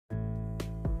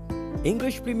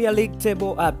English Premier League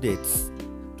table updates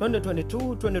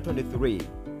 2022-2023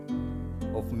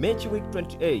 of match week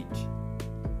 28.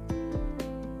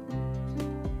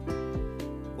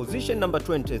 Position number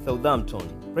 20, Southampton,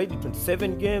 played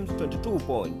 27 games, 22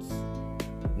 points.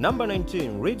 Number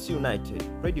 19, Leeds United,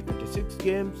 played 26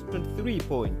 games, 23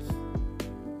 points.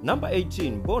 Number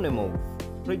 18, Bournemouth,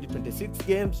 played 26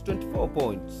 games, 24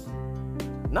 points.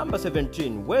 Number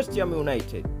 17, West Ham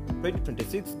United, played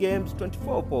 26 games,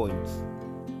 24 points.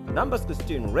 Number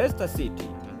 16, Leicester City,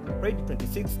 played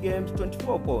 26 games,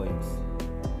 24 points.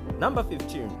 Number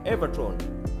 15, Everton,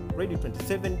 played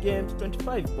 27 games,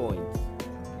 25 points.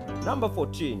 Number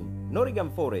 14,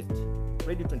 Nottm Forest,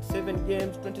 played 27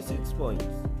 games, 26 points.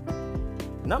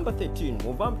 Number 13,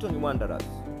 Fulhamvsarsenal Wanderers,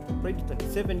 played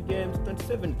 27 games,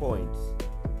 27 points.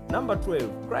 Number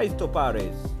 12, Crystal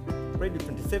Palace, played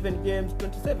 27 games,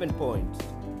 27 points.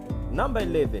 Number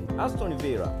 11, Aston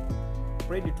Villa,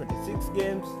 played 26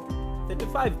 games,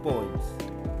 35 points.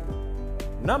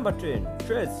 Number 10,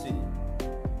 Chelsea,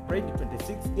 played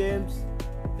 26 games,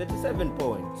 37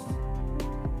 points.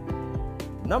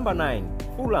 Number 9,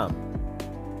 Fulham,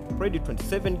 played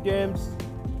 27 games,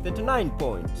 39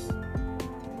 points.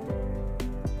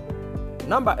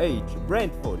 Number 8,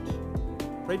 Brentford,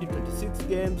 played 26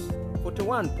 games,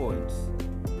 41 points.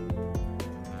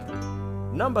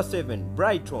 Number 7,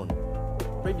 Brighton,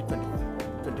 played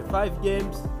 25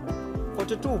 games,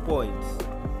 42 points.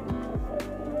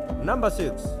 Number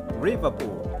 6,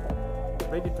 Liverpool,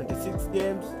 played 26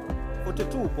 games,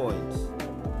 42 points.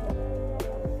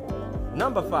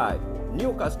 Number 5,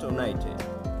 Newcastle United,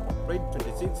 played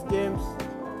 26 games,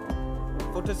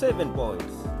 47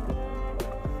 points.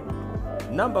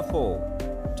 Number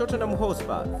 4, Tottenham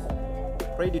Hotspur,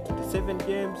 played 27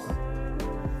 games,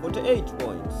 48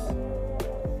 points.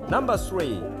 Number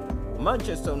 3,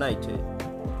 Manchester United,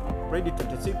 played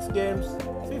 26 games,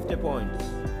 50 points.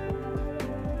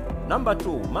 Number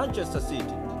 2, Manchester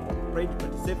City, played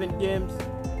 27 games,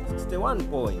 61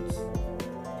 points.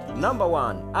 Number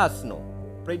 1, Arsenal,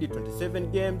 played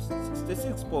 27 games,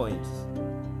 66 points.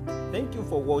 Thank you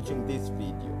for watching this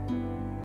video.